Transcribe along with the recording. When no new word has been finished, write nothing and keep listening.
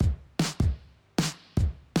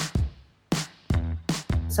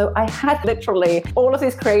So I had literally all of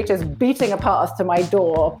these creators beating a path to my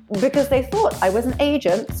door because they thought I was an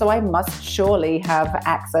agent, so I must surely have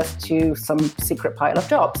access to some secret pile of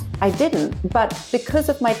jobs. I didn't, but because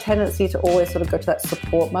of my tendency to always sort of go to that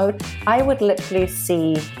support mode, I would literally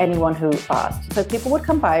see anyone who asked. So people would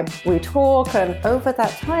come by, we talk, and over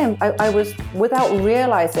that time, I was, without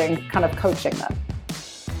realizing, kind of coaching them.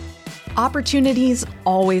 Opportunities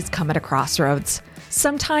always come at a crossroads.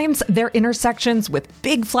 Sometimes they're intersections with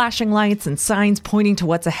big flashing lights and signs pointing to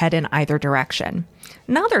what's ahead in either direction.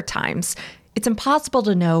 And other times, it's impossible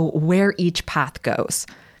to know where each path goes.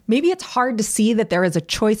 Maybe it's hard to see that there is a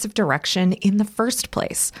choice of direction in the first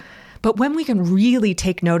place. But when we can really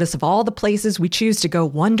take notice of all the places we choose to go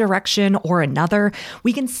one direction or another,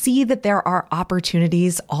 we can see that there are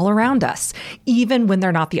opportunities all around us, even when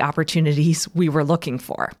they're not the opportunities we were looking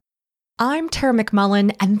for. I'm Tara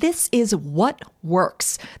McMullen, and this is What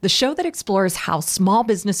Works, the show that explores how small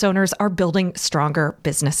business owners are building stronger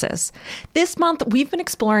businesses. This month, we've been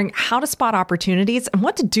exploring how to spot opportunities and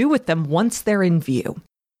what to do with them once they're in view.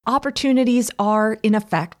 Opportunities are, in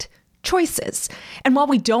effect, choices. And while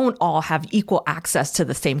we don't all have equal access to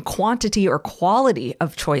the same quantity or quality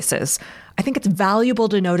of choices, I think it's valuable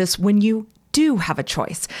to notice when you do have a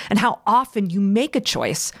choice and how often you make a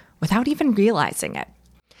choice without even realizing it.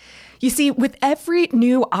 You see, with every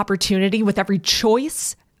new opportunity, with every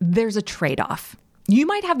choice, there's a trade-off. You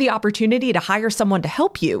might have the opportunity to hire someone to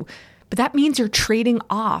help you, but that means you're trading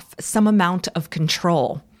off some amount of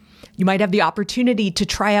control. You might have the opportunity to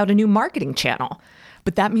try out a new marketing channel,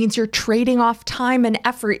 but that means you're trading off time and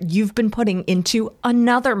effort you've been putting into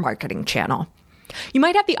another marketing channel. You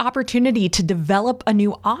might have the opportunity to develop a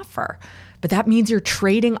new offer, but that means you're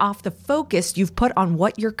trading off the focus you've put on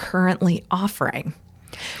what you're currently offering.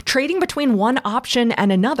 Trading between one option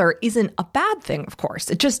and another isn't a bad thing, of course.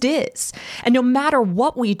 It just is. And no matter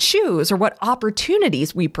what we choose or what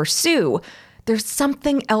opportunities we pursue, there's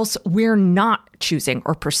something else we're not choosing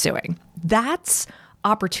or pursuing. That's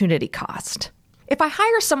opportunity cost. If I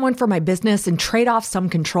hire someone for my business and trade off some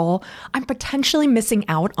control, I'm potentially missing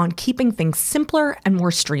out on keeping things simpler and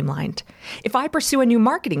more streamlined. If I pursue a new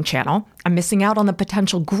marketing channel, I'm missing out on the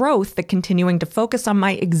potential growth that continuing to focus on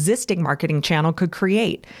my existing marketing channel could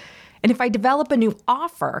create. And if I develop a new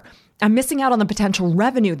offer, I'm missing out on the potential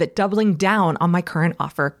revenue that doubling down on my current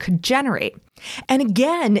offer could generate. And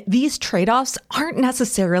again, these trade-offs aren't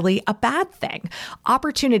necessarily a bad thing.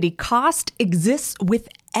 Opportunity cost exists with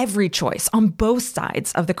every choice on both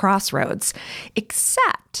sides of the crossroads,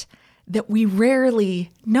 except that we rarely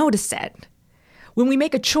notice it. When we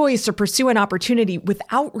make a choice or pursue an opportunity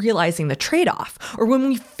without realizing the trade-off, or when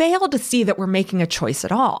we fail to see that we're making a choice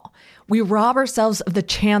at all, we rob ourselves of the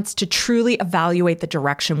chance to truly evaluate the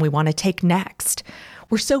direction we want to take next.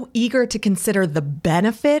 We're so eager to consider the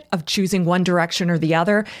benefit of choosing one direction or the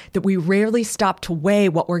other that we rarely stop to weigh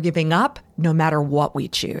what we're giving up, no matter what we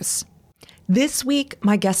choose. This week,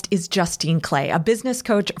 my guest is Justine Clay, a business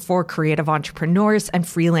coach for creative entrepreneurs and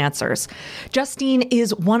freelancers. Justine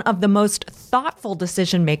is one of the most thoughtful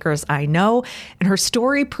decision makers I know, and her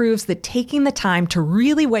story proves that taking the time to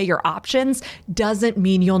really weigh your options doesn't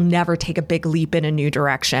mean you'll never take a big leap in a new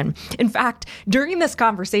direction. In fact, during this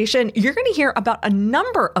conversation, you're going to hear about a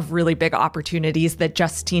number of really big opportunities that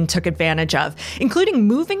Justine took advantage of, including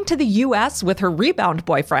moving to the US with her rebound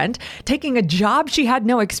boyfriend, taking a job she had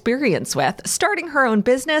no experience with, starting her own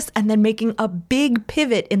business, and then making a big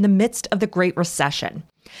pivot in the midst of the Great Recession.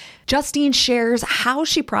 Justine shares how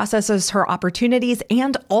she processes her opportunities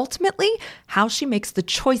and ultimately how she makes the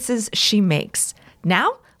choices she makes.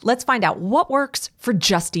 Now, let's find out what works for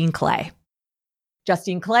Justine Clay.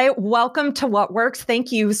 Justine Clay, welcome to What Works.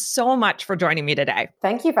 Thank you so much for joining me today.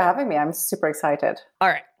 Thank you for having me. I'm super excited. All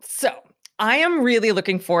right. So I am really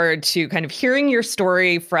looking forward to kind of hearing your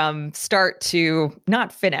story from start to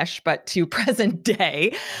not finish, but to present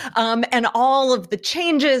day, and all of the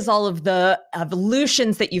changes, all of the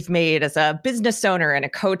evolutions that you've made as a business owner and a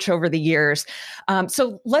coach over the years.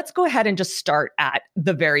 So let's go ahead and just start at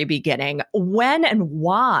the very beginning. When and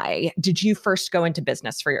why did you first go into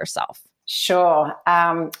business for yourself? Sure.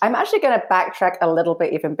 I'm actually going to backtrack a little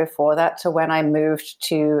bit even before that to when I moved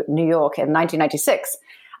to New York in 1996.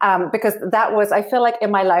 Because that was, I feel like in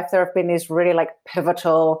my life, there have been these really like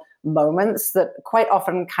pivotal moments that quite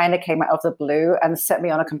often kind of came out of the blue and set me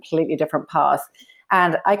on a completely different path.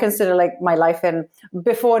 And I consider like my life in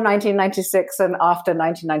before 1996 and after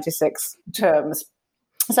 1996 terms.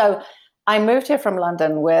 So I moved here from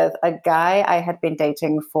London with a guy I had been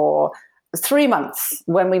dating for 3 months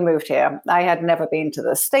when we moved here. I had never been to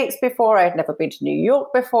the States before. I had never been to New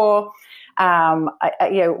York before.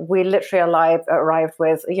 We literally arrived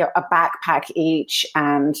with a backpack each,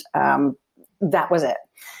 and that was it.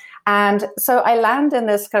 And so I land in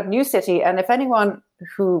this kind of new city. And if anyone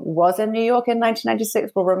who was in New York in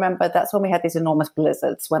 1996 will remember, that's when we had these enormous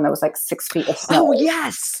blizzards, when there was like 6 feet of snow. Oh,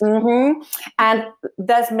 yes. Mm-hmm. And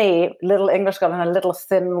there's me, little English girl in a little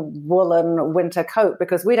thin woolen winter coat,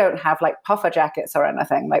 because we don't have like puffer jackets or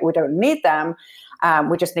anything. Like, we don't need them.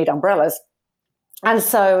 We just need umbrellas. And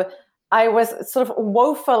so I was sort of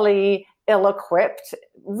woefully ill-equipped,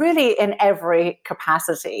 really in every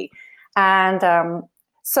capacity. And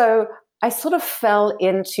so I sort of fell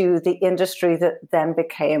into the industry that then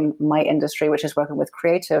became my industry, which is working with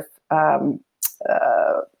creative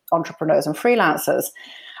entrepreneurs and freelancers.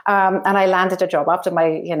 And I landed a job after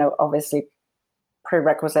my, obviously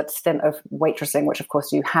prerequisite stint of waitressing, which of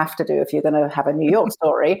course you have to do if you're going to have a New York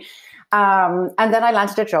story. And then I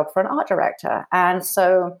landed a job for an art director. And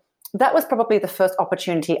so that was probably the first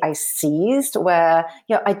opportunity I seized where,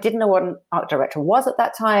 I didn't know what an art director was at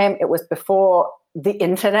that time. It was before the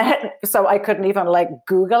internet, so I couldn't even like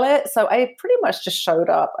Google it. So I pretty much just showed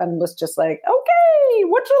up and was just like, okay,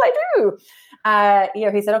 what shall I do?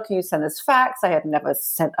 He said, oh, can you send this fax? I had never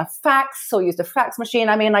sent a fax or used a fax machine.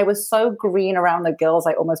 I mean, I was so green around the gills,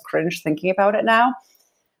 I almost cringe thinking about it now.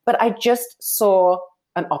 But I just saw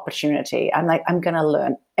an opportunity. I'm like, I'm going to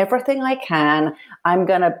learn everything I can. I'm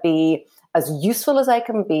going to be as useful as I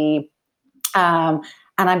can be. And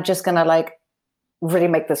I'm just going to like really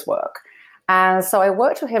make this work. And so I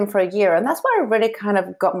worked with him for a year, and that's where I really kind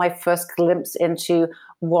of got my first glimpse into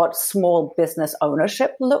what small business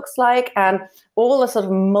ownership looks like and all the sort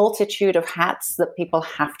of multitude of hats that people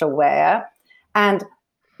have to wear, and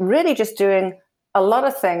really just doing a lot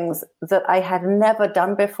of things that I had never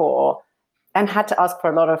done before and had to ask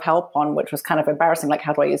for a lot of help on, which was kind of embarrassing. Like,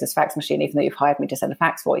 how do I use this fax machine, even though you've hired me to send a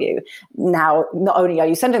fax for you? Now, not only are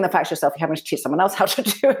you sending the fax yourself, you're having to teach someone else how to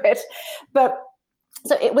do it. But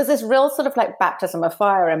so it was this real sort of like baptism of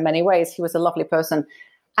fire in many ways. He was a lovely person.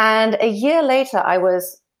 And a year later, I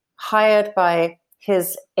was hired by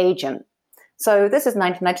his agent. So this is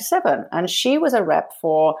 1997. And she was a rep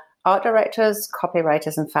for art directors,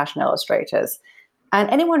 copywriters, and fashion illustrators. And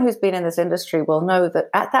anyone who's been in this industry will know that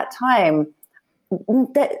at that time,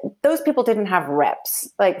 those people didn't have reps.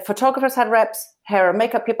 Like, photographers had reps, hair and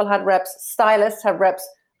makeup people had reps, stylists had reps.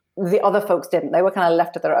 The other folks didn't. They were kind of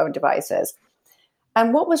left to their own devices.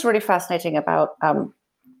 And what was really fascinating about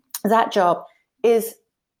that job is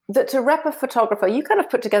that to rep a photographer, you kind of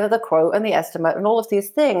put together the quote and the estimate and all of these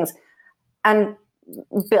things and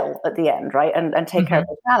bill at the end, right? And take care of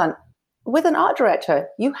the talent. With an art director,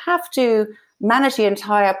 you have to manage the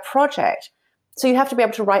entire project. So you have to be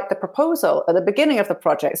able to write the proposal at the beginning of the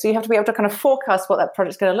project. So you have to be able to kind of forecast what that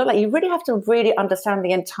project's going to look like. You really have to really understand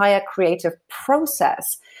the entire creative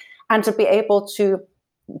process and to be able to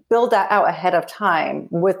build that out ahead of time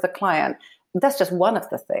with the client. That's just one of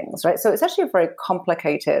the things, right? So it's actually a very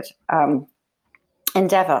complicated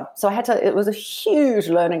endeavor. So it was a huge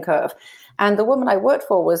learning curve. And the woman I worked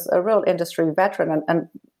for was a real industry veteran and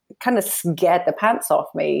kind of scared the pants off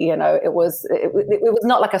me. It was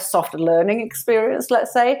not like a soft learning experience,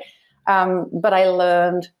 let's say. But I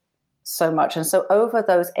learned so much. And so over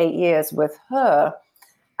those 8 years with her,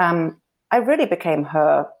 I really became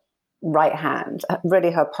her right hand, really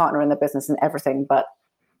her partner in the business and everything but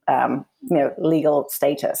legal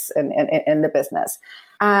status in the business.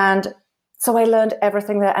 And so I learned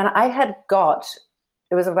everything there. And I had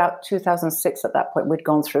it was about 2006 at that point. We'd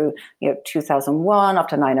gone through 2001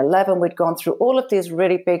 after 9/11. We'd gone through all of these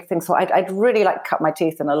really big things. So I'd really like cut my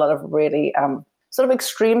teeth in a lot of really sort of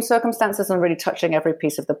extreme circumstances and really touching every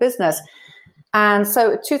piece of the business. And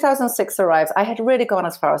so 2006 arrives. I had really gone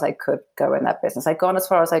as far as I could go in that business. I'd gone as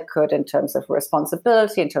far as I could in terms of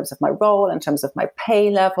responsibility, in terms of my role, in terms of my pay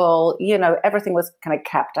level. Everything was kind of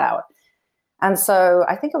capped out. And so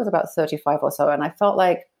I think I was about 35 or so. And I felt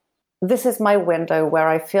like this is my window where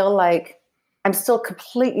I feel like I'm still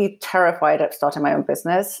completely terrified at starting my own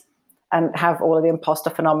business and have all of the imposter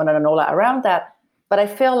phenomenon and all that around that. But I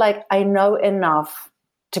feel like I know enough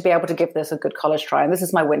to be able to give this a good college try. And this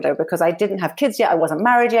is my window because I didn't have kids yet. I wasn't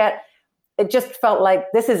married yet. It just felt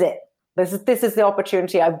like this is it. This is the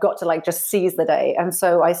opportunity. I've got to like just seize the day. And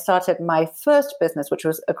so I started my first business, which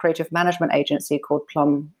was a creative management agency called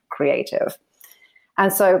Plum Creative.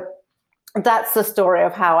 And so that's the story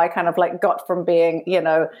of how I kind of like got from being,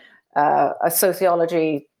 a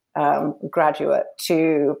sociology graduate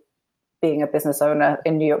to being a business owner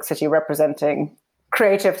in New York City, representing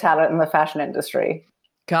creative talent in the fashion industry.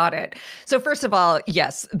 Got it. So first of all,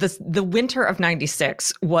 yes, the winter of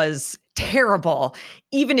 96 was terrible,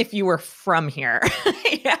 even if you were from here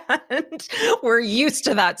and we're used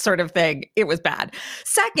to that sort of thing. It was bad.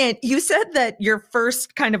 Second, you said that your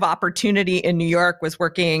first kind of opportunity in New York was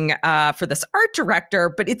working for this art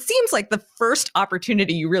director, but it seems like the first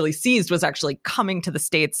opportunity you really seized was actually coming to the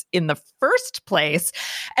States in the first place.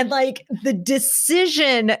 And like the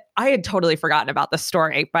decision, I had totally forgotten about the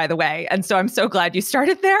story, by the way. And so I'm so glad you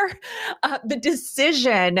started there. The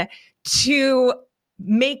decision to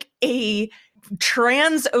make a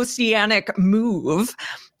transoceanic move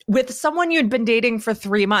with someone you'd been dating for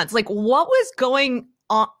 3 months. Like, what was going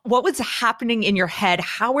on? What was happening in your head?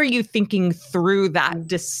 How are you thinking through that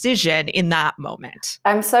decision in that moment?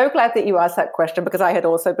 I'm so glad that you asked that question, because I had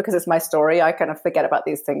also, because it's my story, I kind of forget about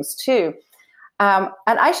these things too. And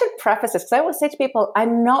I should preface this, because I always say to people,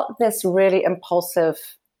 I'm not this really impulsive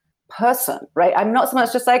person, right? I'm not someone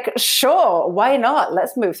that's just like, sure, why not?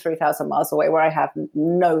 Let's move 3,000 miles away where I have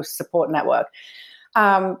no support network.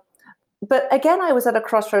 But again, I was at a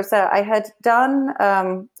crossroads there. I had done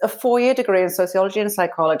a 4-year degree in sociology and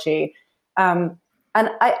psychology. And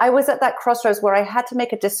I was at that crossroads where I had to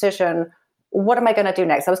make a decision. What am I going to do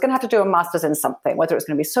next? I was going to have to do a master's in something, whether it's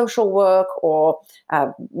going to be social work or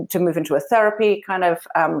to move into a therapy kind of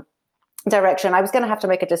direction. I was going to have to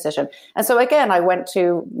make a decision. And so again, I went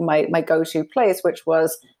to my go-to place, which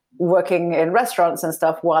was working in restaurants and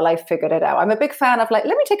stuff while I figured it out. I'm a big fan of like,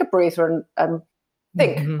 let me take a breather and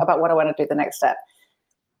think about what I want to do the next step.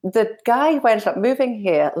 The guy who ended up moving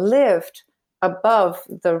here lived above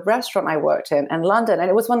the restaurant I worked in London. And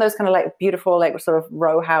it was one of those kind of like beautiful, like sort of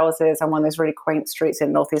row houses on one of those really quaint streets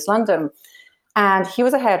in Northeast London. And he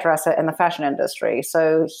was a hairdresser in the fashion industry.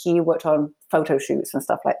 So he worked on photo shoots and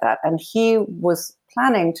stuff like that. And he was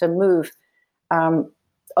planning to move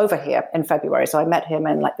over here in February. So I met him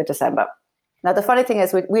in like the December. Now, the funny thing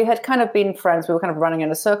is we had kind of been friends. We were kind of running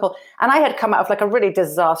in a circle. And I had come out of like a really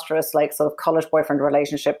disastrous, like sort of college boyfriend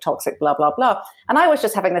relationship, toxic, blah, blah, blah. And I was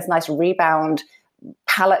just having this nice rebound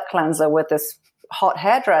palate cleanser with this hot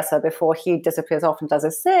hairdresser before he disappears off and does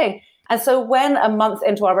his thing. And so when a month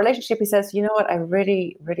into our relationship, he says, you know what, I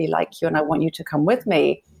really, really like you and I want you to come with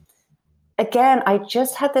me. Again, I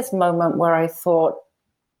just had this moment where I thought,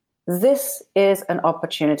 this is an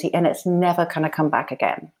opportunity and it's never going to come back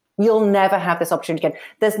again. You'll never have this opportunity again.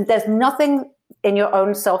 There's nothing in your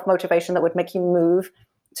own self-motivation that would make you move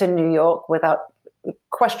to New York without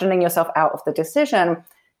questioning yourself out of the decision.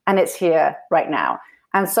 And it's here right now.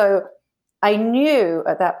 And so I knew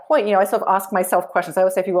at that point, I sort of ask myself questions. I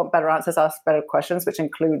always say, if you want better answers, ask better questions, which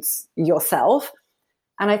includes yourself.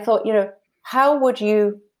 And I thought, how would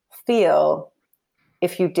you feel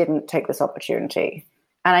if you didn't take this opportunity?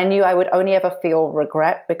 And I knew I would only ever feel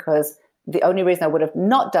regret, because the only reason I would have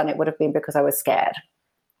not done it would have been because I was scared.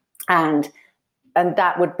 And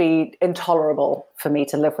that would be intolerable for me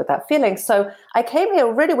to live with that feeling. So I came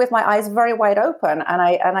here really with my eyes very wide open. And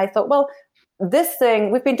I thought, well, this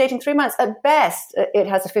thing, we've been dating 3 months. At best, it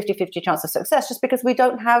has a 50-50 chance of success, just because we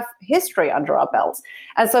don't have history under our belts.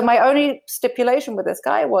 And so my only stipulation with this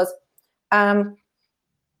guy was,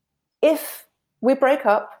 if we break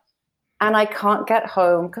up and I can't get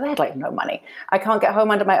home, because I had like no money, I can't get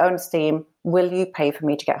home under my own steam, will you pay for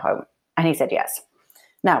me to get home? And he said yes.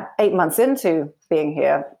 Now, 8 months into being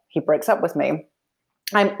here, he breaks up with me.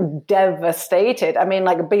 I'm devastated. I mean,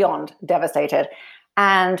 like beyond devastated.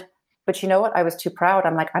 But you know what? I was too proud.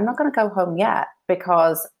 I'm like, I'm not going to go home yet,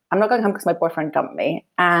 because I'm not going home because my boyfriend dumped me.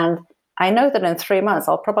 And I know that in 3 months,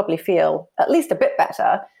 I'll probably feel at least a bit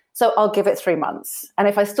better. So I'll give it 3 months. And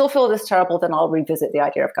if I still feel this terrible, then I'll revisit the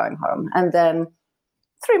idea of going home. And then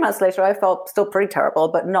 3 months later, I felt still pretty terrible,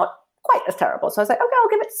 but not quite as terrible. So I was like, okay, I'll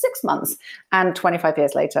give it 6 months. And 25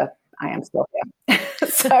 years later, I am still here.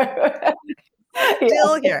 Still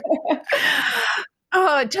here.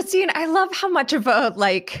 Oh, Justine, I love how much of a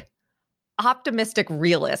optimistic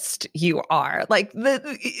realist you are.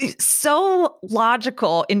 So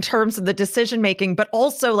logical in terms of the decision making, but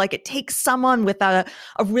also it takes someone with a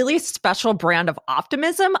really special brand of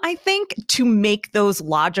optimism, I think, to make those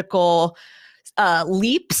logical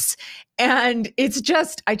leaps. And it's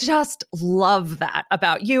just, I just love that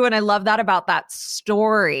about you. And I love that about that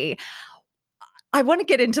story. I want to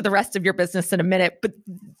get into the rest of your business in a minute, but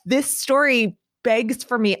this story begs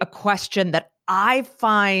for me a question that I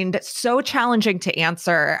find so challenging to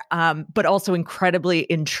answer, but also incredibly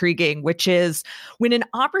intriguing, which is, when an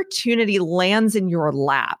opportunity lands in your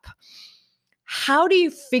lap, how do you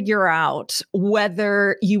figure out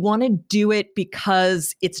whether you want to do it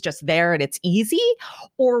because it's just there and it's easy,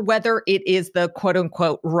 or whether it is the quote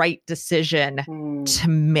unquote right decision to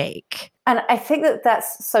make? And I think that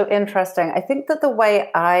that's so interesting. I think that the way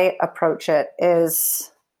I approach it is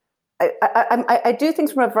I do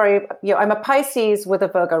things from a very, I'm a Pisces with a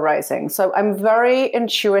Virgo rising. So I'm very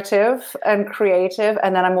intuitive and creative.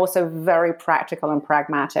 And then I'm also very practical and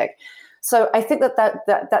pragmatic. So I think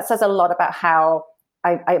that says a lot about how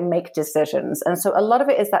I make decisions. And so a lot of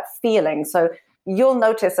it is that feeling. So you'll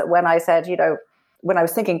notice that when I said, when I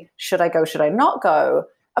was thinking, should I go, should I not go?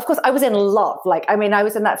 Of course, I was in love. I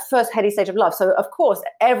was in that first heady stage of love. So of course,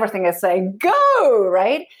 everything is saying, go,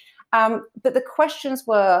 right? But the questions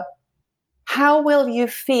were, how will you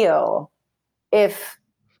feel if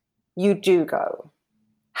you do go?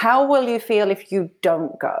 How will you feel if you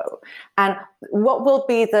don't go? And what will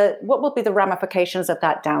be the ramifications of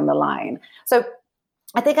that down the line? So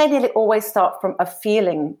I think I nearly always start from a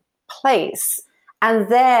feeling place, and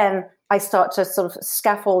then I start to sort of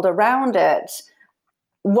scaffold around it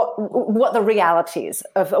what the realities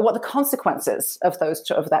of what the consequences of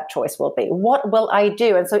that choice will be. What will I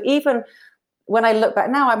do? And so even when I look back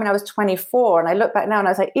now, I was 24, and I look back now and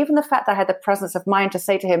I was like, even the fact that I had the presence of mind to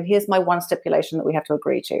say to him, here's my one stipulation that we have to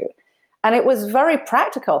agree to. And it was very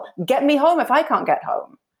practical. Get me home if I can't get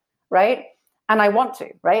home, right? And I want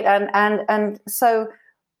to, right? And so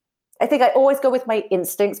I think I always go with my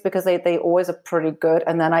instincts because they always are pretty good.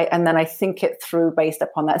 And then I think it through based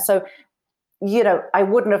upon that. So, I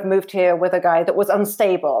wouldn't have moved here with a guy that was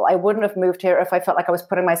unstable. I wouldn't have moved here if I felt like I was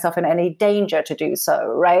putting myself in any danger to do so,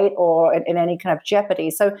 right? Or in any kind of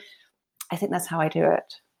jeopardy. So I think that's how I do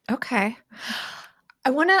it. Okay.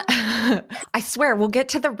 I swear we'll get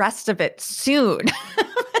to the rest of it soon.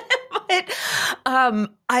 But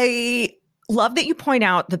I love that you point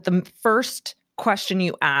out that the first question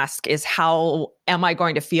you ask is, how am I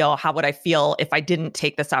going to feel? How would I feel if I didn't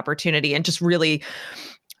take this opportunity? And just really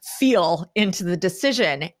feel into the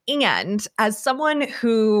decision. And as someone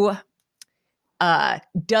who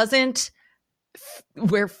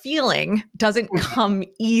where feeling doesn't come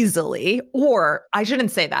easily, or I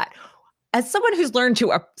shouldn't say that, as someone who's learned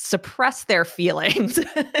to suppress their feelings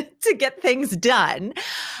to get things done,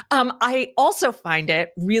 I also find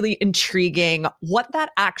it really intriguing what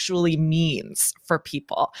that actually means for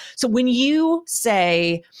people. So when you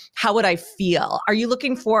say, how would I feel? Are you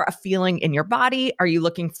looking for a feeling in your body? Are you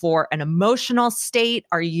looking for an emotional state?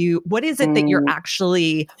 What is it that you're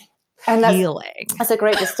actually feeling? That's a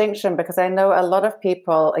great distinction, because I know a lot of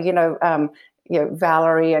people,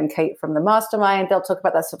 Valerie and Kate from the Mastermind, they'll talk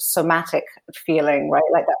about that sort of somatic feeling, right?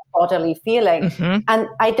 Like that bodily feeling. Mm-hmm. And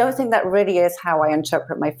I don't think that really is how I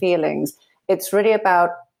interpret my feelings. It's really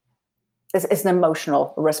about, it's an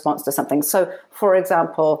emotional response to something. So for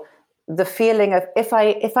example, the feeling of if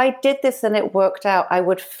I did this and it worked out, I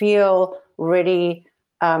would feel really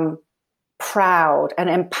proud and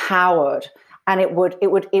empowered. And it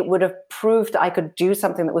would have proved that I could do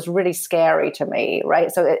something that was really scary to me,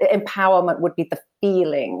 right? So empowerment would be the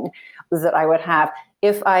feeling that I would have.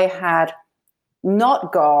 If I had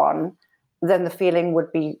not gone, then the feeling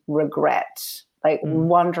would be regret, like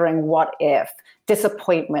wondering what if,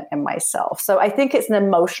 disappointment in myself. So I think it's an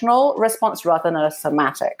emotional response rather than a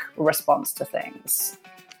somatic response to things.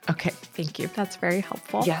 Okay, thank you. That's very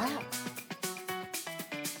helpful. Yeah.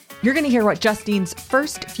 You're going to hear what Justine's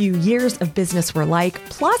first few years of business were like,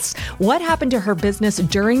 plus what happened to her business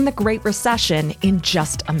during the Great Recession in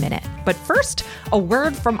just a minute. But first, a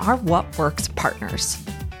word from our What Works partners.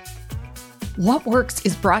 What Works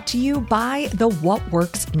is brought to you by the What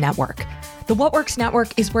Works Network. The What Works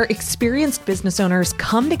Network is where experienced business owners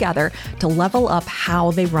come together to level up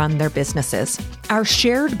how they run their businesses. Our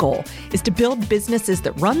shared goal is to build businesses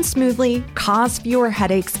that run smoothly, cause fewer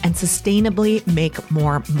headaches, and sustainably make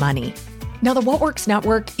more money. Now, the What Works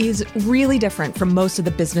Network is really different from most of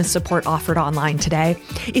the business support offered online today.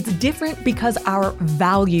 It's different because our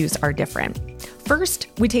values are different. First,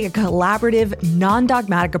 we take a collaborative,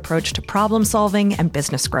 non-dogmatic approach to problem solving and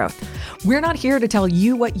business growth. We're not here to tell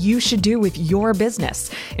you what you should do with your business.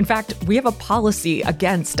 In fact, we have a policy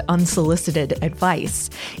against unsolicited advice.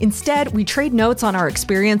 Instead, we trade notes on our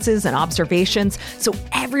experiences and observations so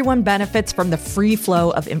everyone benefits from the free flow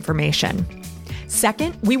of information.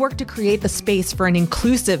 Second, we work to create the space for an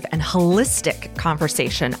inclusive and holistic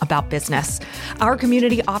conversation about business. Our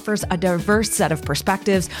community offers a diverse set of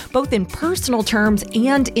perspectives, both in personal terms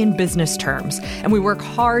and in business terms. And we work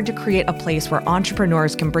hard to create a place where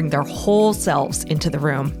entrepreneurs can bring their whole selves into the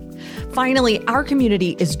room. Finally, our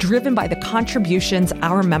community is driven by the contributions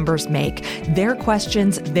our members make, their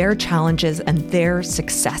questions, their challenges, and their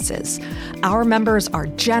successes. Our members are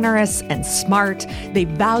generous and smart. They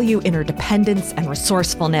value interdependence and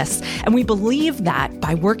resourcefulness. And we believe that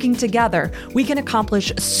by working together, we can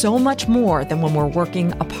accomplish so much more than when we're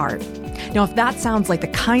working apart. Now, if that sounds like the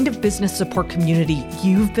kind of business support community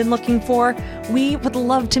you've been looking for, we would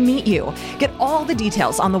love to meet you. Get all the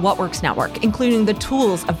details on the What Works Network, including the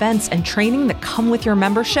tools, events, and training that come with your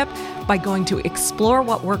membership by going to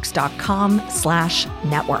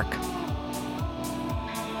explorewhatworks.com/network.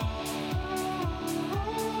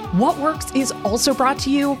 What Works is also brought to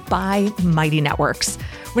you by Mighty Networks.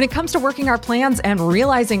 When it comes to working our plans and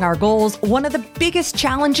realizing our goals, one of the biggest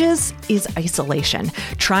challenges is isolation.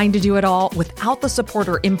 Trying to do it all without the support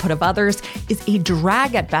or input of others is a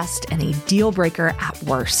drag at best and a deal breaker at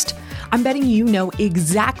worst. I'm betting you know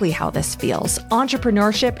exactly how this feels.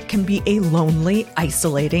 Entrepreneurship can be a lonely,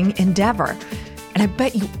 isolating endeavor. And I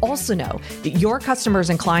bet you also know that your customers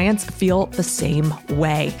and clients feel the same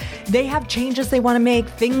way. They have changes they want to make,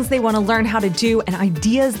 things they want to learn how to do, and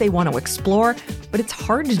ideas they want to explore, but it's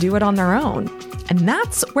hard to do it on their own. And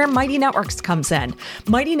that's where Mighty Networks comes in.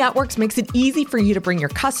 Mighty Networks makes it easy for you to bring your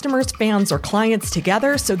customers, fans, or clients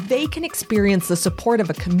together so they can experience the support of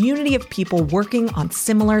a community of people working on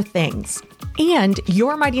similar things. And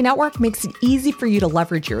your Mighty Network makes it easy for you to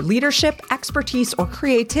leverage your leadership, expertise, or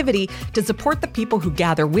creativity to support the people who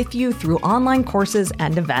gather with you through online courses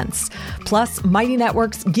and events. Plus, Mighty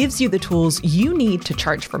Networks gives you the tools you need to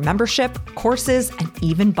charge for membership, courses, and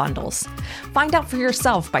even bundles. Find out for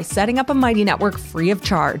yourself by setting up a Mighty Network free of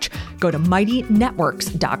charge. Go to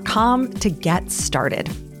mightynetworks.com to get started.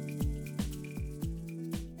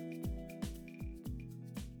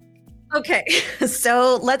 Okay,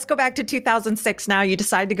 so let's go back to 2006 now. You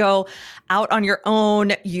decide to go out on your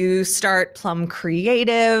own. You start Plum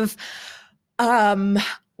Creative.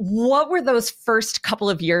 What were those first couple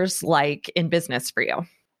of years like in business for you?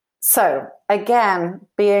 So again,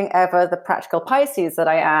 being ever the practical Pisces that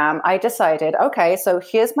I am, I decided, okay, so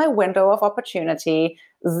here's my window of opportunity.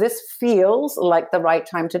 This feels like the right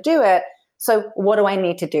time to do it. So what do I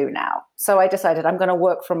need to do now? So I decided I'm going to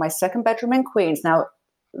work from my second bedroom in Queens. Now,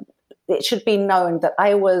 it should be known that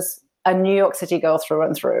I was a New York City girl through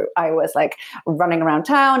and through. I was like running around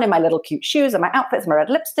town in my little cute shoes and my outfits, my red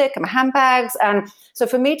lipstick and my handbags. And so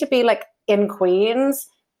for me to be like in Queens,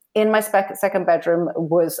 in my second bedroom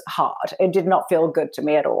was hard. It did not feel good to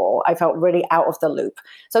me at all. I felt really out of the loop.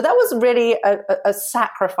 So that was really a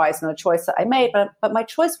sacrifice and a choice that I made. But my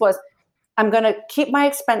choice was, I'm going to keep my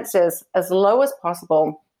expenses as low as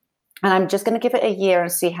possible. And I'm just going to give it a year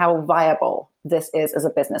and see how viable this is as a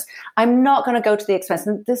business. I'm not going to go to the expense.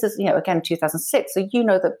 And this is, again, 2006. So you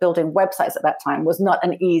know that building websites at that time was not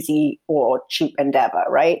an easy or cheap endeavor,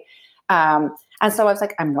 right? And so I was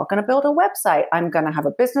like, I'm not going to build a website. I'm going to have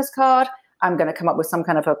a business card. I'm going to come up with some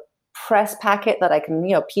kind of a press packet that I can,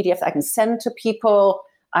 PDF that I can send to people.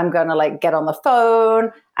 I'm going to get on the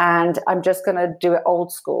phone and I'm just going to do it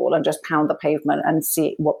old school and just pound the pavement and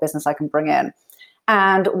see what business I can bring in.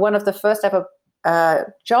 And one of the first ever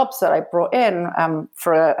jobs that I brought in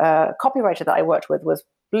for a copywriter that I worked with was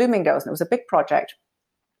Bloomingdale's, and it was a big project.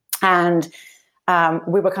 And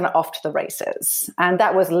we were kind of off to the races. And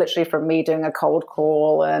that was literally from me doing a cold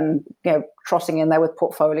call and, trotting in there with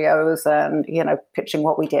portfolios and, pitching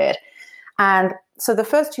what we did. And so the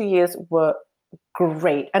first 2 years were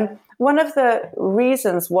great. And one of the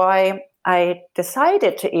reasons why I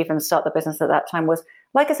decided to even start the business at that time was,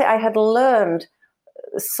 like I said, I had learned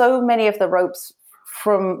so many of the ropes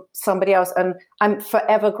from somebody else. And I'm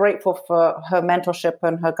forever grateful for her mentorship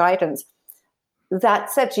and her guidance.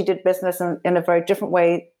 That said, she did business in a very different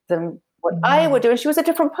way than what I would do. And she was a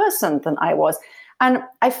different person than I was. And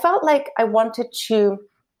I felt like I wanted to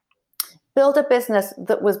build a business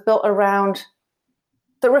that was built around,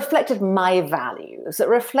 that reflected my values, that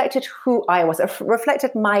reflected who I was, that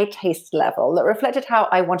reflected my taste level, that reflected how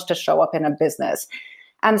I wanted to show up in a business.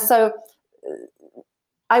 And so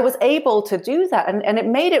I was able to do that. And it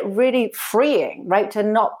made it really freeing, right? To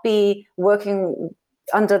not be working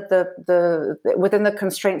under the within the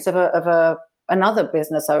constraints of another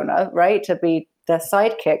business owner, right? To be the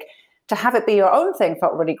sidekick, to have it be your own thing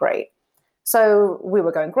felt really great. So we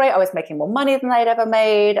were going great. I was making more money than I'd ever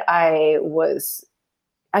made. I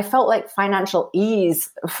felt like financial ease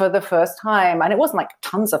for the first time. And it wasn't like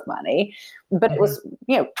tons of money, but it was,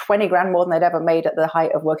 20 grand more than I'd ever made at the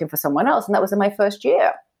height of working for someone else. And that was in my first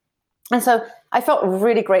year. And so I felt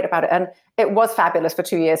really great about it. And it was fabulous for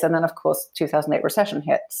 2 years. And then, of course, 2008 recession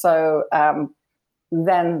hit. So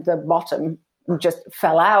then the bottom just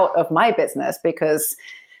fell out of my business because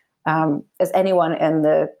as anyone in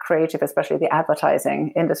the creative, especially the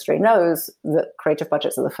advertising industry knows, that creative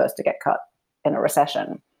budgets are the first to get cut in a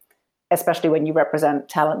recession, especially when you represent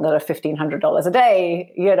talent that are $1,500 a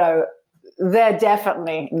day, they're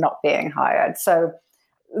definitely not being hired. So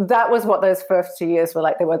that was what those first 2 years were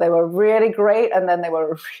like. They were really great, and then they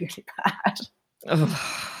were really bad.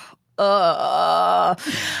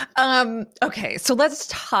 Okay, so let's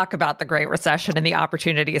talk about the Great Recession and the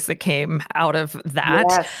opportunities that came out of that.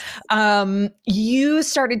 Yes. You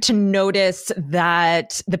started to notice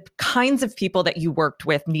that the kinds of people that you worked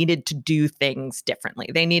with needed to do things differently.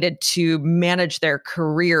 They needed to manage their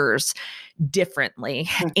careers differently.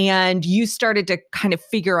 Mm-hmm. And you started to kind of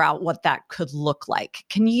figure out what that could look like.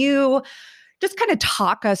 Can you just kind of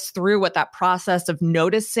talk us through what that process of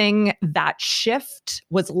noticing that shift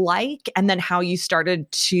was like, and then how you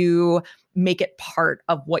started to make it part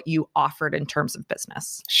of what you offered in terms of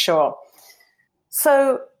business? Sure.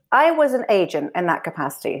 So I was an agent in that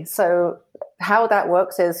capacity. So how that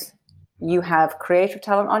works is you have creative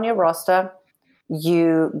talent on your roster,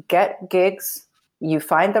 you get gigs, you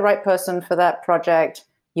find the right person for that project,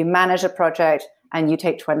 you manage a project, and you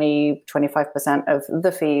take 20-25% of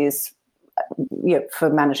the fees for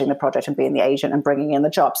managing the project and being the agent and bringing in the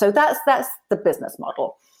job. So that's the business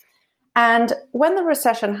model. And when the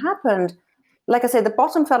recession happened, like I say, the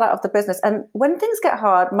bottom fell out of the business. And when things get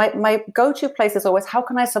hard, my go-to place is always, how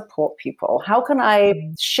can I support people? How can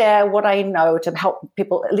I share what I know to help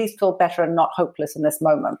people at least feel better and not hopeless in this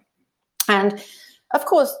moment? And of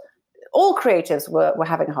course, all creatives were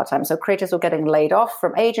having a hard time. So creatives were getting laid off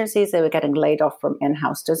from agencies. They were getting laid off from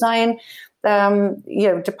in-house design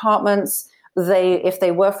departments. If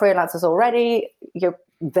they were freelancers already,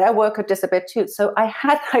 their work had disappeared too. So I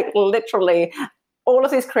had literally all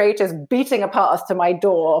of these creators beating a path to my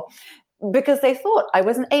door because they thought I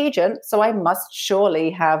was an agent, so I must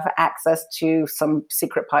surely have access to some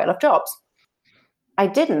secret pile of jobs. I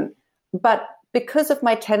didn't, but because of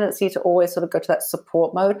my tendency to always sort of go to that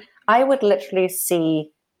support mode, I would literally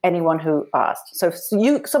see anyone who asked. So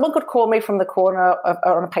someone could call me from the corner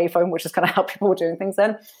on a payphone, which is kind of how people were doing things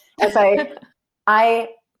then, and say, I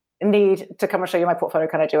need to come and show you my portfolio.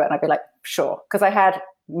 Can I do it? And I'd be like, sure. Because I had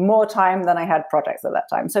more time than I had projects at that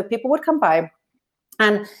time. So people would come by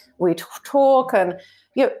and we'd talk, and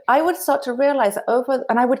I would start to realize that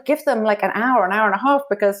and I would give them like an hour and a half,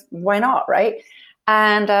 because why not, right?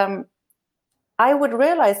 And I would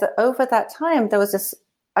realize that over that time, there was this,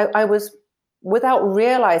 I was, without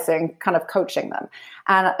realizing, kind of coaching them.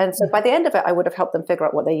 And so by the end of it, I would have helped them figure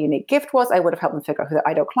out what their unique gift was. I would have helped them figure out who their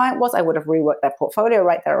ideal client was. I would have reworked their portfolio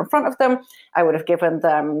right there in front of them. I would have given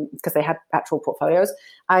them, because they had actual portfolios,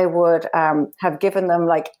 I would have given them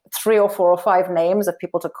like 3 or 4 or 5 names of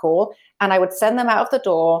people to call. And I would send them out of the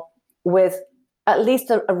door with at least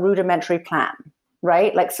a rudimentary plan,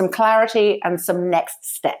 right? Like some clarity and some next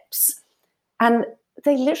steps. And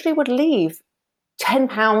they literally would leave 10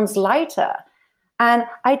 pounds lighter. And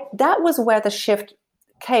that was where the shift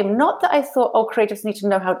came. Not that I thought, creatives need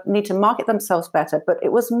to market themselves better, but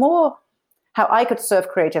it was more how I could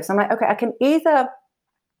serve creatives. I'm like, okay, I can either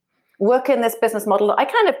work in this business model I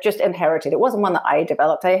kind of just inherited. It wasn't one that I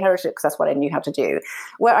developed. I inherited it because that's what I knew how to do,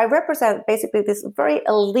 where I represent basically this very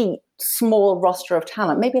elite, small roster of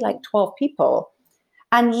talent, maybe like 12 people.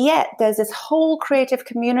 And yet there's this whole creative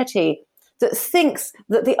community that thinks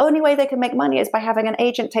that the only way they can make money is by having an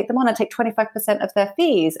agent take them on and take 25% of their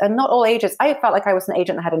fees. And not all agents, I felt like I was an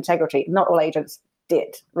agent that had integrity. Not all agents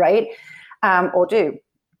did, right? Or do.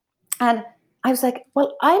 And I was like,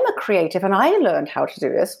 well, I'm a creative and I learned how to do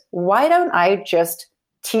this. Why don't I just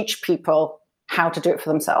teach people how to do it for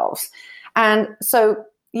themselves? And so,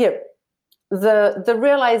 the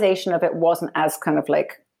realization of it wasn't as kind of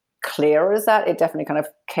like clear as that. It definitely kind of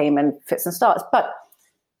came in fits and starts. But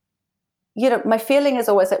my feeling is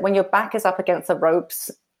always that when your back is up against the ropes,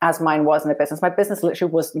 as mine was in a business, my business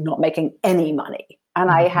literally was not making any money. And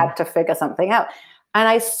I had to figure something out. And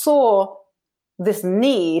I saw this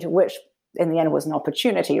need, which in the end was an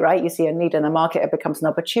opportunity, right? You see a need in the market, it becomes an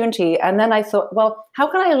opportunity. And then I thought, well, how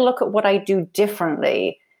can I look at what I do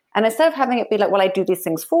differently? And instead of having it be like, well, I do these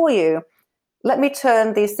things for you, let me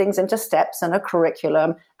turn these things into steps and a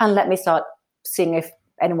curriculum, and let me start seeing if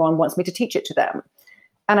anyone wants me to teach it to them.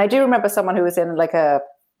 And I do remember someone who was in like a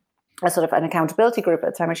sort of an accountability group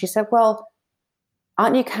at the time, and she said, well,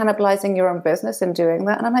 aren't you cannibalizing your own business in doing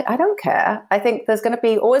that? And I'm like, I don't care. I think there's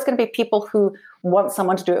always going to be people who want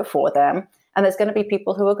someone to do it for them. And there's going to be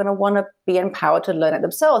people who are going to want to be empowered to learn it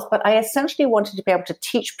themselves. But I essentially wanted to be able to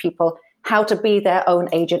teach people how to be their own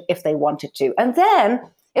agent if they wanted to. And then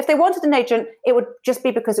If they wanted an agent, it would just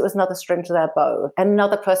be because it was another string to their bow,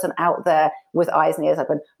 another person out there with eyes and ears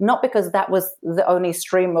open, not because that was the only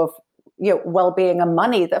stream of well-being and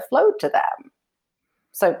money that flowed to them.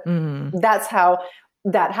 So that's how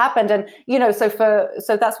that happened. And,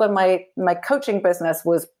 so that's when my coaching business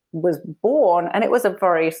was born, and it was a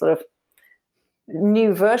very sort of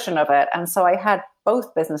new version of it. And so I had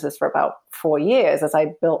both businesses for about 4 years as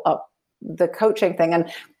I built up the coaching thing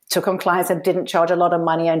and took on clients and didn't charge a lot of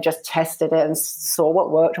money and just tested it and saw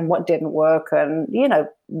what worked and what didn't work and,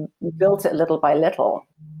 built it little by little.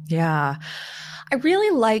 Yeah. I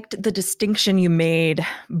really liked the distinction you made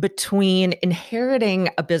between inheriting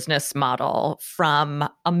a business model from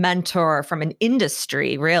a mentor, from an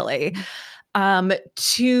industry, really,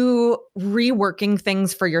 to reworking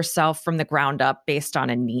things for yourself from the ground up based on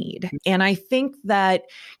a need. And I think that,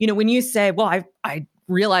 when you say, well, I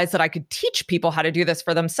realized that I could teach people how to do this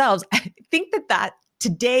for themselves, I think that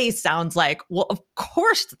today sounds like, well, of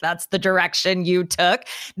course, that's the direction you took.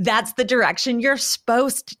 That's the direction you're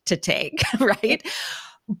supposed to take, right?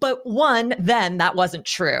 But one, then that wasn't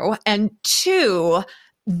true. And two,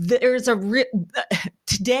 there's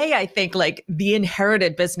today, I think like the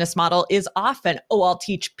inherited business model is often, I'll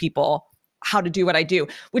teach people how to do what I do,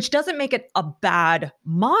 which doesn't make it a bad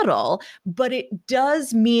model, but it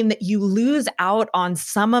does mean that you lose out on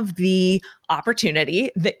some of the opportunity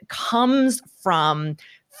that comes from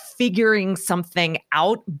figuring something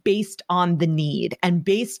out based on the need and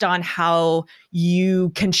based on how you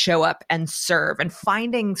can show up and serve, and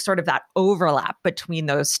finding sort of that overlap between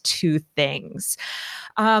those two things.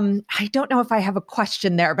 I don't know if I have a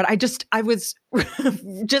question there, but I was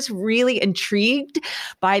just really intrigued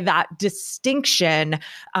by that distinction.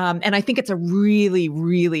 And I think it's a really,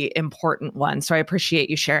 really important one. So I appreciate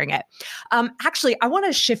you sharing it. Actually, I want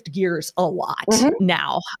to shift gears a lot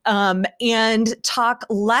now and talk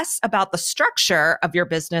less about the structure of your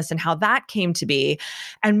business and how that came to be,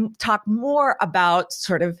 and talk more about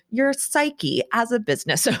sort of your psyche as a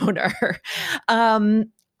business owner.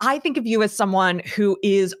 I think of you as someone who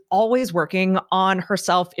is always working on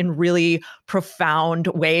herself in really profound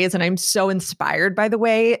ways. And I'm so inspired by the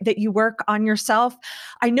way that you work on yourself.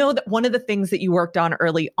 I know that one of the things that you worked on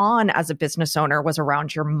early on as a business owner was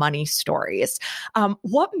around your money stories.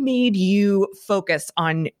 What made you focus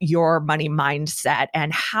on your money mindset,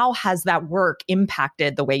 and how has that work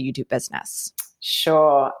impacted the way you do business?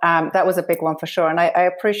 Sure. That was a big one for sure. And I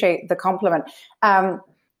appreciate the compliment.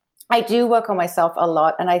 I do work on myself a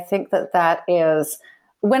lot. And I think that is,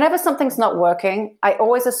 whenever something's not working, I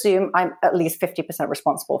always assume I'm at least 50%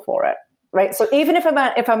 responsible for it. Right. So even if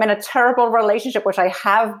I'm in a terrible relationship, which I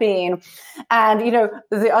have been, and,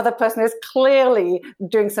 the other person is clearly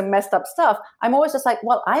doing some messed up stuff, I'm always just like,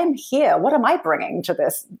 well, I am here. What am I bringing to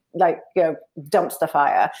this, dumpster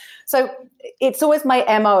fire? So it's always my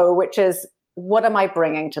MO, which is, what am I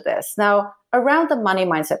bringing to this? Now, around the money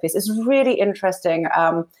mindset piece is really interesting.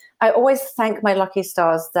 I always thank my lucky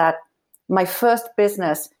stars that my first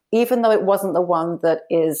business, even though it wasn't the one that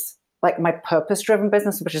is like my purpose-driven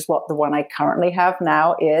business, which is what the one I currently have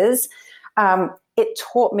now is, it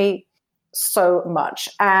taught me so much.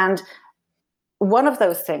 And one of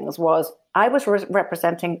those things was I was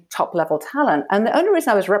representing top-level talent. And the only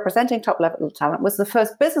reason I was representing top-level talent was the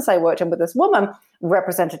first business I worked in with this woman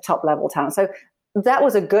represented top-level talent. So that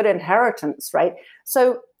was a good inheritance, right?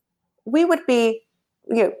 So we would be,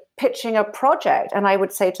 pitching a project, and I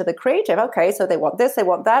would say to the creative, okay, so they want this, they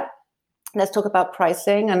want that. Let's talk about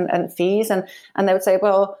pricing and fees. And they would say,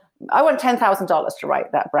 well, I want $10,000 to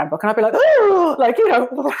write that brand book. And I'd be like, oh,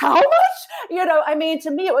 how much?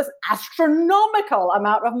 To me, it was astronomical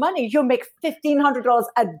amount of money. You'll make $1,500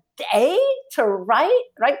 a day to write,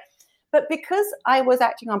 right? But because I was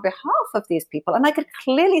acting on behalf of these people, and I could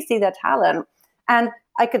clearly see their talent, and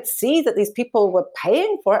I could see that these people were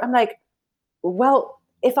paying for it, I'm like, well,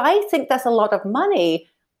 if I think that's a lot of money,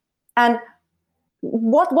 and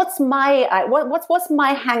what's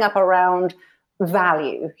my hang up around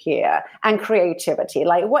value here and creativity?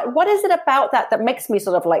 Like, what is it about that makes me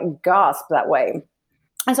sort of like gasp that way?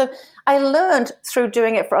 And so I learned through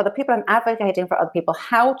doing it for other people and advocating for other people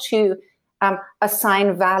how to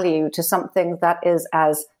assign value to something that is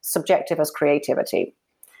as subjective as creativity.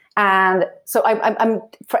 And so I'm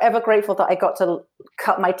forever grateful that I got to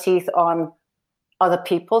cut my teeth on other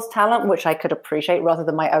people's talent, which I could appreciate, rather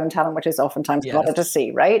than my own talent, which is oftentimes harder to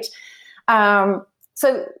see, right?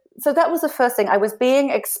 So that was the first thing. I was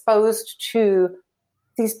being exposed to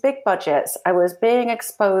these big budgets. I was being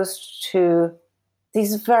exposed to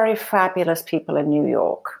these very fabulous people in New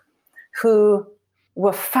York who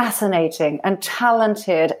were fascinating and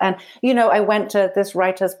talented. And, I went to this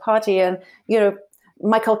writer's party and,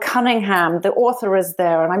 Michael Cunningham, the author, is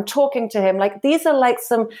there, and I'm talking to him. Like, these are like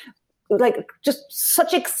some, like, just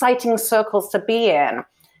such exciting circles to be in.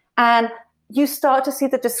 And you start to see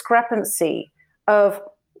the discrepancy of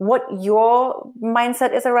what your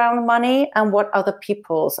mindset is around money and what other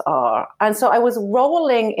people's are. And so I was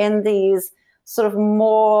rolling in these sort of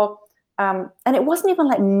more, and it wasn't even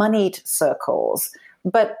like moneyed circles,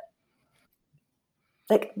 but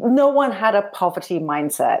like no one had a poverty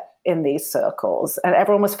mindset in these circles, and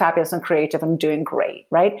everyone was fabulous and creative and doing great,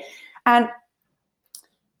 right? And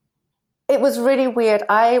it was really weird.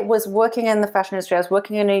 I was working in the fashion industry. I was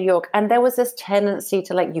working in New York, and there was this tendency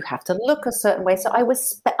to like, you have to look a certain way. So I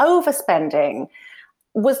was overspending,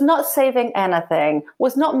 was not saving anything,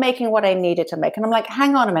 was not making what I needed to make. And I'm like,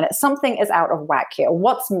 hang on a minute, something is out of whack here.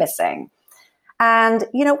 What's missing? And,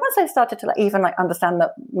 once I started to even understand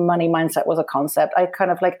that money mindset was a concept, I kind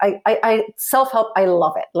of like, I self-help, I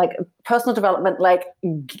love it. Like personal development, like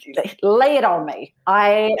lay it on me.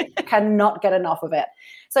 I cannot get enough of it.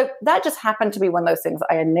 So that just happened to be one of those things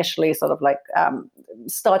I initially sort of like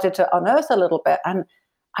started to unearth a little bit. And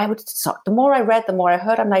I would start, the more I read, the more I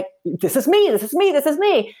heard, I'm like, this is me, this is me, this is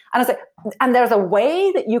me. And I was like, and there's a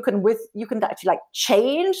way that you can actually like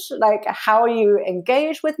change like how you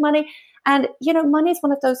engage with money. And, money is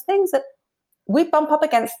one of those things that we bump up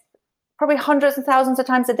against probably hundreds and thousands of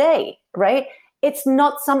times a day, right? It's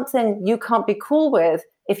not something you can't be cool with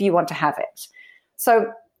if you want to have it.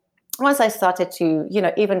 So once I started to,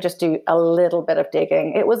 even just do a little bit of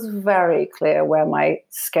digging, it was very clear where my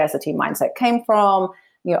scarcity mindset came from.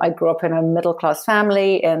 I grew up in a middle-class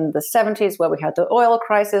family in the 70s where we had the oil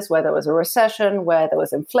crisis, where there was a recession, where there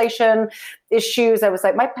was inflation issues. I was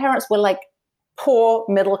like, my parents were like poor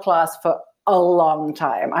middle class for a long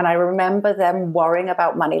time. And I remember them worrying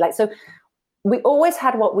about money. Like, so we always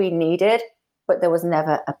had what we needed, but there was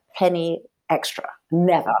never a penny extra,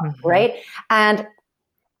 never, right? And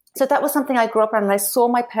so that was something I grew up on. And I saw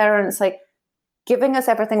my parents like giving us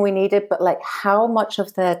everything we needed, but like how much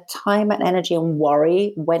of their time and energy and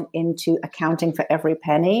worry went into accounting for every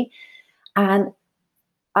penny. And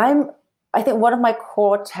I think one of my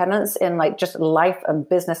core tenets in like just life and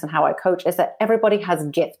business and how I coach is that everybody has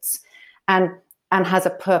gifts and has a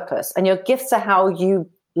purpose. And your gifts are how you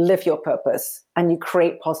live your purpose and you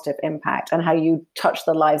create positive impact and how you touch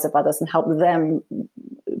the lives of others and help them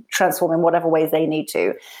transform in whatever ways they need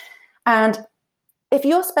to. And if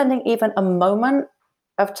you're spending even a moment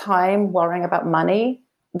of time worrying about money,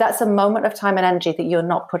 that's a moment of time and energy that you're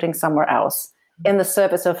not putting somewhere else in the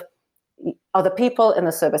service of other people, in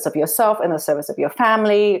the service of yourself, in the service of your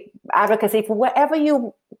family, advocacy for wherever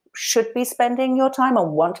you should be spending your time or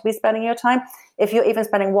want to be spending your time. If you're even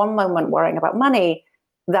spending one moment worrying about money,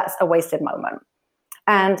 that's a wasted moment.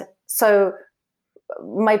 And so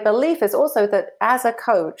my belief is also that as a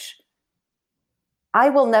coach, I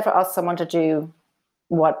will never ask someone to do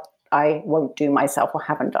what I won't do myself or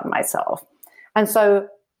haven't done myself. And so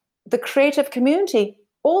the creative community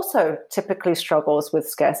also typically struggles with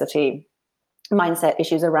scarcity mindset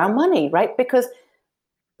issues around money, right? Because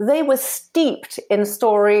they were steeped in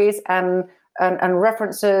stories and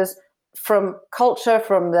references from culture,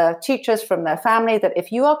 from their teachers, from their family, that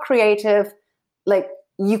if you are creative, like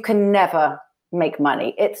you can never make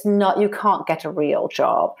money. It's not, you can't get a real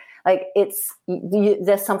job. Like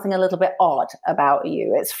there's something a little bit odd about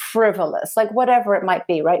you. It's frivolous, like whatever it might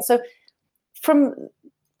be, right? So from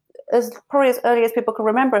probably as early as people can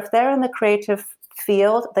remember, if they're in the creative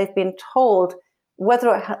field, they've been told, whether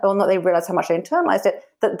or not they realize how much they internalized it,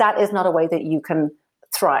 that is not a way that you can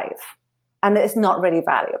thrive. And it's not really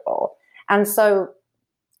valuable. And so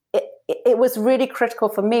it was really critical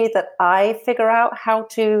for me that I figure out how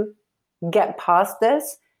to get past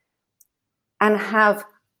this and have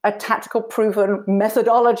a tactical proven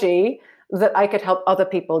methodology that I could help other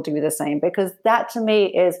people do the same. Because that to me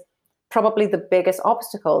is probably the biggest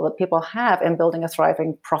obstacle that people have in building a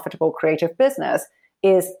thriving, profitable, creative business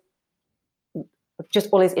is just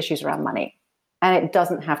all these issues around money. And it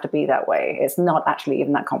doesn't have to be that way. It's not actually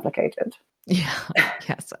even that complicated. Yeah.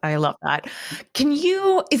 Yes. I love that.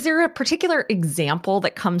 Is there a particular example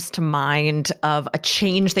that comes to mind of a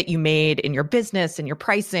change that you made in your business and your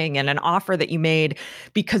pricing and an offer that you made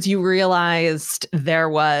because you realized there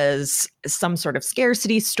was some sort of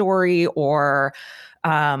scarcity story or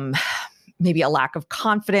maybe a lack of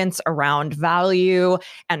confidence around value,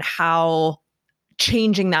 and how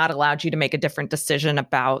changing that allowed you to make a different decision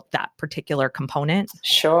about that particular component?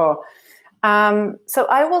 Sure. So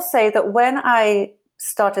I will say that when I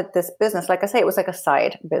started this business, like I say, it was like a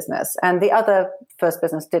side business. And the other first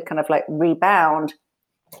business did kind of like rebound.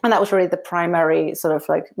 And that was really the primary sort of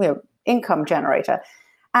like, income generator.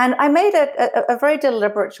 And I made a very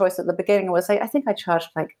deliberate choice at the beginning. I would say, I think I charged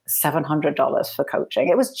like $700 for coaching.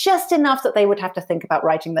 It was just enough that they would have to think about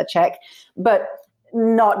writing the check, but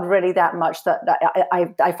not really that much that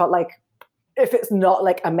I felt like, if it's not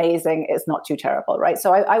like amazing, it's not too terrible, right?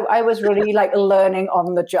 So I was really like learning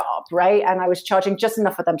on the job, right? And I was charging just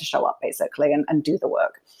enough for them to show up basically and do the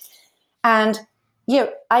work. And,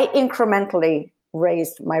 I incrementally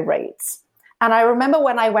raised my rates. And I remember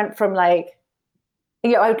when I went from like,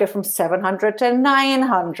 I would go from 700 to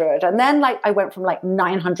 900. And then like I went from like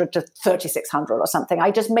 900 to 3,600 or something.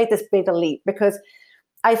 I just made this bigger leap because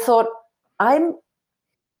I thought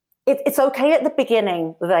it's okay at the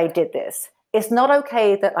beginning that I did this. It's not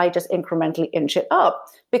okay that I just incrementally inch it up,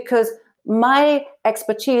 because my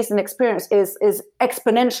expertise and experience is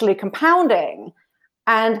exponentially compounding.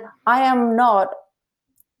 And I am not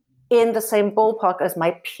in the same ballpark as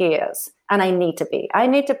my peers. And I need to be. I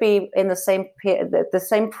need to be in the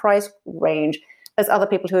same price range as other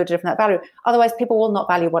people who are different value. Otherwise, people will not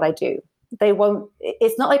value what I do. They won't.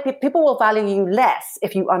 It's not like people will value you less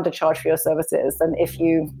if you undercharge for your services than if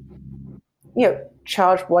you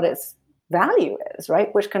charge what its value is, right?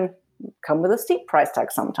 Which can come with a steep price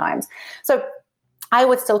tag sometimes. So I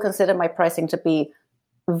would still consider my pricing to be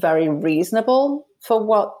very reasonable for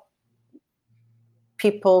what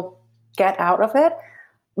people get out of it,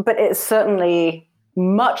 but it's certainly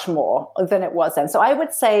much more than it was then. So I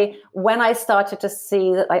would say when I started to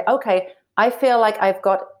see that, like, okay, I feel like I've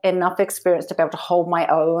got enough experience to be able to hold my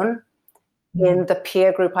own in the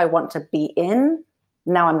peer group I want to be in,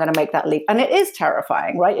 now I'm going to make that leap. And it is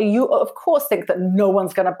terrifying, right? You, of course, think that no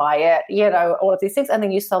one's going to buy it, all of these things. And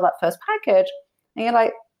then you sell that first package and you're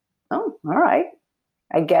like, oh, all right,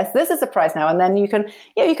 I guess this is the price now. And then you can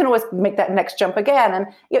always make that next jump again. And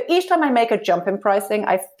each time I make a jump in pricing,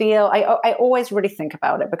 I feel I always really think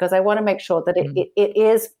about it, because I want to make sure that it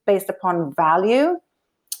is based upon value,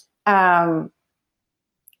 but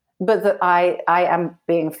that I am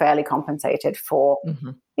being fairly compensated for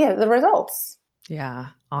the results. Yeah.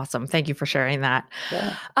 Awesome. Thank you for sharing that.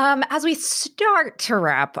 Yeah. As we start to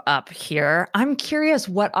wrap up here, I'm curious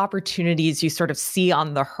what opportunities you sort of see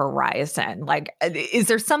on the horizon. Like, is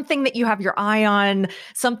there something that you have your eye on,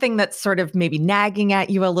 something that's sort of maybe nagging at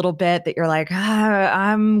you a little bit that you're like,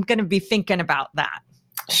 I'm going to be thinking about that?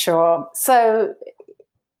 Sure. So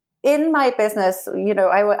in my business,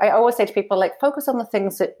 I always say to people, like, focus on the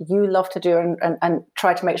things that you love to do and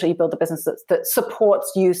try to make sure you build a business that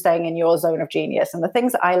supports you staying in your zone of genius. And the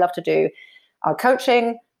things that I love to do are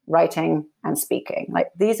coaching, writing, and speaking. Like,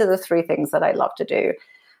 these are the three things that I love to do.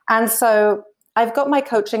 And so I've got my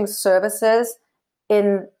coaching services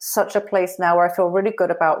in such a place now where I feel really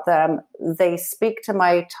good about them. They speak to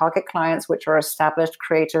my target clients, which are established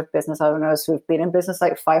creative business owners who've been in business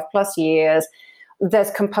like 5+ years.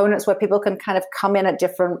 There's components where people can kind of come in at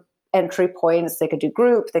different entry points. They can do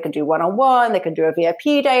group, they can do one-on-one, they can do a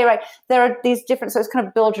VIP day, right? There are these different, so it's kind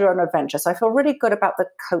of build your own adventure. So I feel really good about the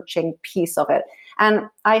coaching piece of it. And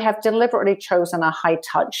I have deliberately chosen a high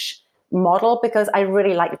touch model because I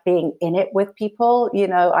really like being in it with people.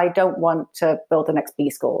 I don't want to build the next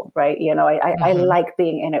B school, right? I like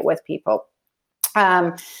being in it with people.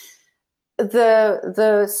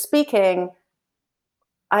 The speaking,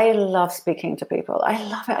 I love speaking to people. I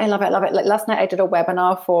love it. I love it. I love it. Like last night I did a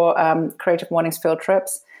webinar for Creative Mornings Field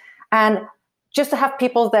Trips. And just to have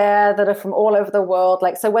people there that are from all over the world,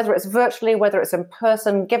 like, so whether it's virtually, whether it's in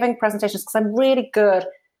person, giving presentations, because I'm really good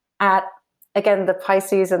at, again, the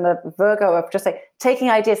Pisces and the Virgo of just like taking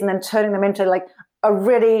ideas and then turning them into like a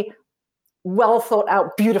really well thought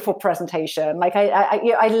out, beautiful presentation. Like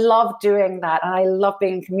I love doing that. And I love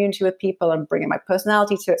being in community with people and bringing my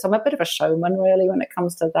personality to it. So I'm a bit of a showman really when it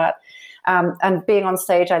comes to that. And being on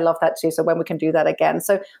stage, I love that too. So when we can do that again.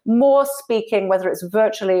 So more speaking, whether it's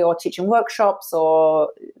virtually or teaching workshops or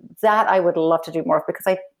that, I would love to do more of, because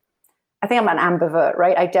I think I'm an ambivert,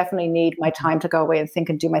 right? I definitely need my time to go away and think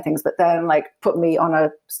and do my things, but then like put me on a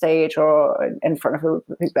stage or in front of a,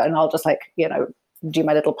 and I'll just like, do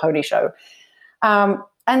my little pony show. And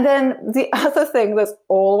then the other thing that's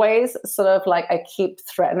always sort of like I keep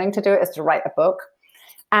threatening to do it is to write a book.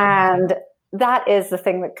 And that is the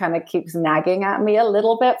thing that kind of keeps nagging at me a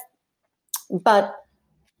little bit. But,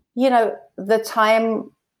 the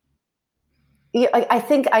time, I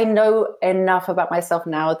think I know enough about myself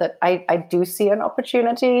now that I do see an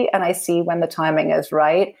opportunity and I see when the timing is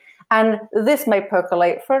right. And this may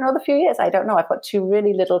percolate for another few years. I don't know. I've got 2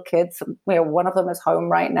 really little kids. One of them is home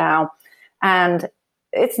right now. And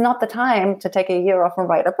it's not the time to take a year off and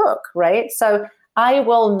write a book, right? So I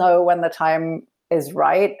will know when the time is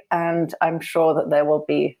right, and I'm sure that there will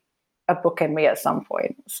be a book in me at some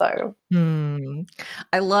point. So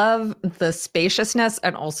I love the spaciousness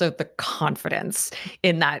and also the confidence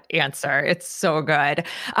in that answer. It's so good.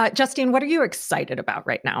 Justine, what are you excited about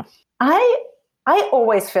right now? I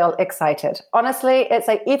always feel excited. Honestly, it's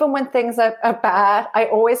like even when things are bad, I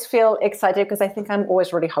always feel excited because I think I'm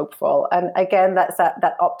always really hopeful. And again, that's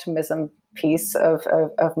that optimism piece of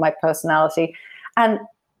my personality. And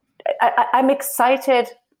I'm excited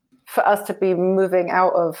for us to be moving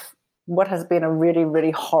out of what has been a really,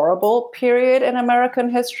 really horrible period in American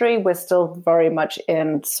history. We're still very much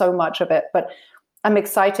in so much of it, but I'm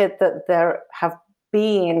excited that there have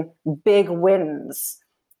been big wins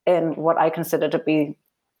in what I consider to be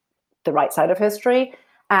the right side of history.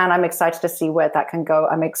 And I'm excited to see where that can go.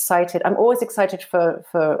 I'm always excited for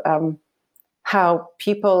how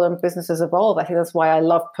people and businesses evolve. I think that's why I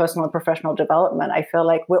love personal and professional development. I feel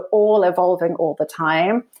like we're all evolving all the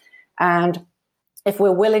time. And if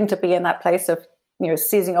we're willing to be in that place of,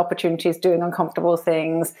 seizing opportunities, doing uncomfortable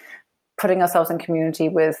things, putting ourselves in community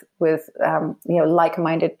with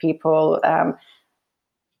like-minded people,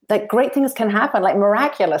 like great things can happen, like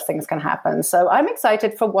miraculous things can happen. So I'm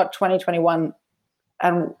excited for what 2021,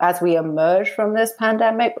 and as we emerge from this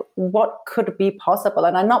pandemic, what could be possible.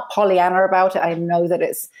 And I'm not Pollyanna about it. I know that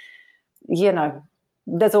it's,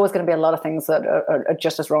 there's always going to be a lot of things that are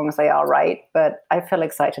just as wrong as they are right. But I feel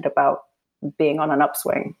excited about being on an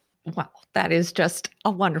upswing. Wow, that is just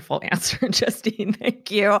a wonderful answer, Justine.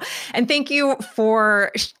 Thank you. And thank you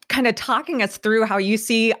for kind of talking us through how you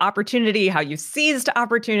see opportunity, how you seized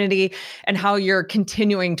opportunity, and how you're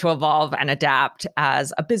continuing to evolve and adapt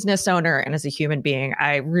as a business owner and as a human being.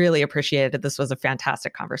 I really appreciated it. This was a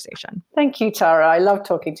fantastic conversation. Thank you, Tara. I love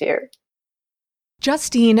talking to you.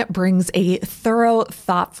 Justine brings a thorough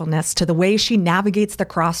thoughtfulness to the way she navigates the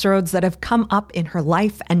crossroads that have come up in her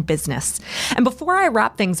life and business. And before I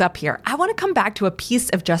wrap things up here, I want to come back to a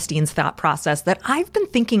piece of Justine's thought process that I've been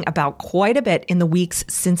thinking about quite a bit in the weeks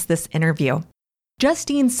since this interview.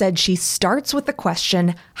 Justine said she starts with the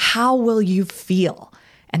question, how will you feel?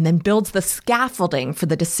 And then builds the scaffolding for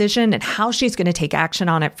the decision and how she's going to take action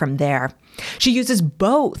on it from there. She uses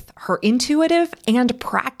both her intuitive and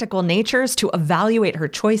practical natures to evaluate her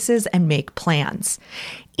choices and make plans.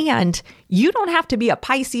 And you don't have to be a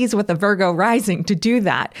Pisces with a Virgo rising to do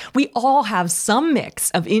that. We all have some mix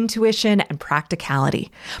of intuition and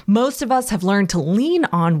practicality. Most of us have learned to lean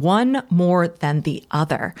on one more than the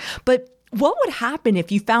other. But what would happen if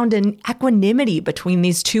you found an equanimity between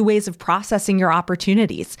these two ways of processing your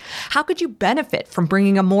opportunities? How could you benefit from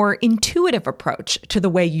bringing a more intuitive approach to the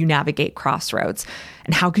way you navigate crossroads?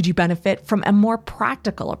 And how could you benefit from a more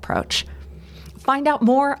practical approach? Find out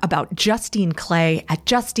more about Justine Clay at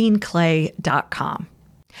justineclay.com.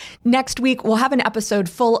 Next week, we'll have an episode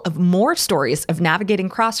full of more stories of navigating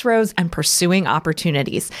crossroads and pursuing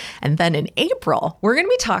opportunities. And then in April, we're going to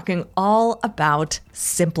be talking all about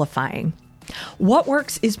simplifying. What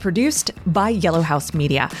Works is produced by Yellow House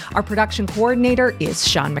Media. Our production coordinator is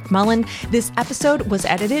Sean McMullen. This episode was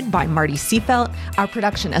edited by Marty Seafelt. Our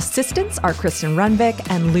production assistants are Kristen Runvik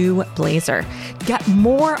and Lou Blazer. Get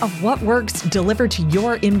more of What Works delivered to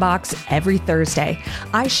your inbox every Thursday.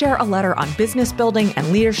 I share a letter on business building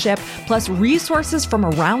and leadership, plus resources from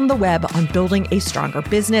around the web on building a stronger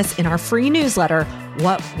business in our free newsletter,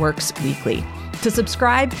 What Works Weekly. To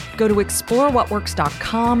subscribe, go to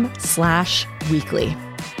explorewhatworks.com/weekly.